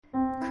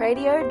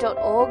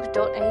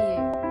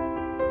catholitradio.org.au.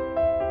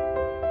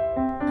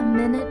 A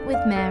Minute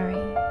with Mary,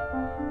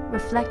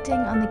 reflecting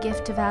on the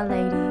gift of Our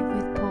Lady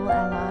with Paul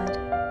Allard.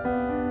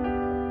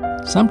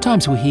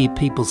 Sometimes we hear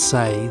people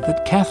say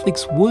that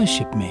Catholics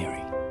worship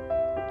Mary.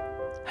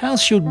 How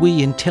should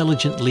we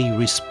intelligently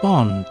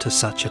respond to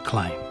such a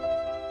claim?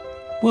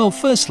 Well,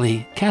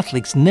 firstly,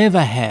 Catholics never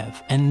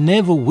have and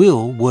never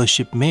will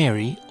worship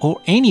Mary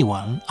or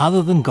anyone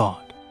other than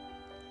God.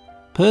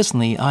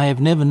 Personally, I have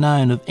never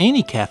known of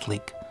any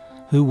Catholic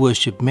who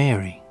worshipped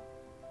Mary.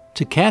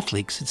 To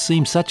Catholics, it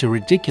seems such a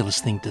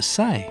ridiculous thing to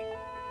say.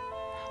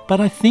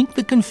 But I think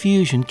the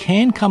confusion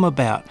can come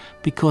about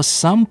because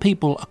some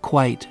people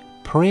equate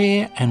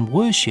prayer and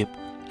worship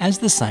as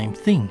the same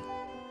thing.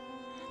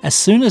 As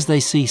soon as they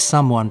see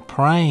someone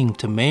praying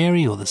to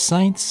Mary or the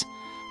saints,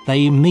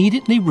 they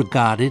immediately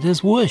regard it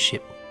as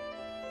worship.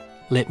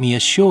 Let me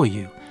assure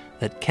you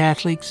that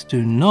Catholics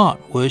do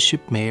not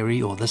worship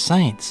Mary or the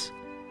saints.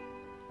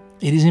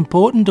 It is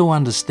important to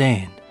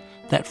understand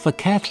that for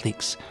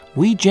Catholics,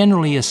 we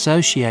generally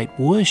associate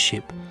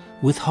worship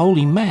with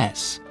Holy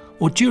Mass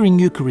or during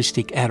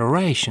Eucharistic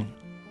adoration,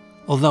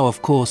 although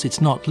of course it's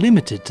not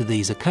limited to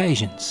these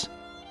occasions.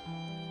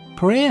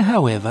 Prayer,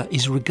 however,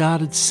 is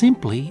regarded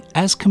simply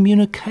as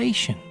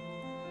communication.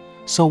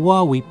 So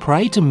while we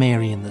pray to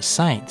Mary and the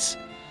saints,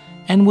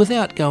 and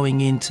without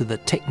going into the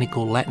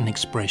technical Latin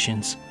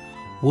expressions,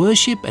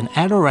 worship and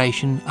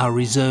adoration are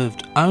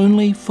reserved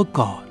only for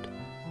God.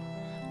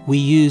 We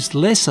use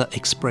lesser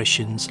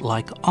expressions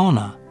like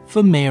honour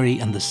for Mary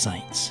and the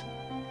saints.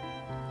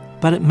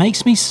 But it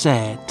makes me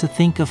sad to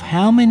think of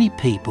how many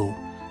people,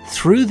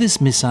 through this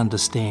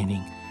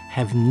misunderstanding,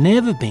 have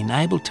never been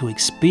able to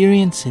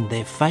experience in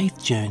their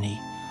faith journey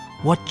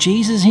what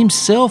Jesus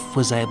himself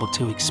was able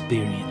to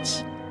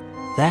experience.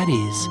 That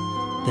is,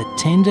 the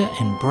tender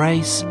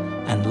embrace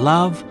and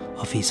love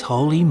of his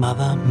Holy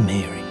Mother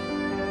Mary.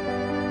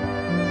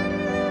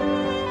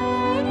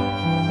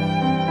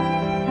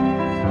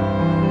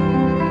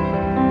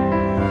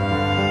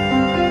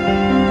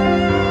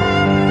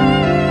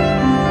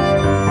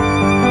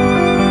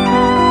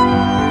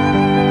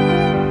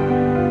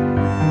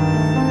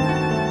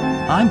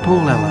 I'm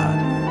Paul Allard,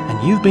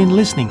 and you've been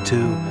listening to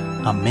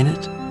A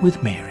Minute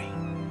with Mary.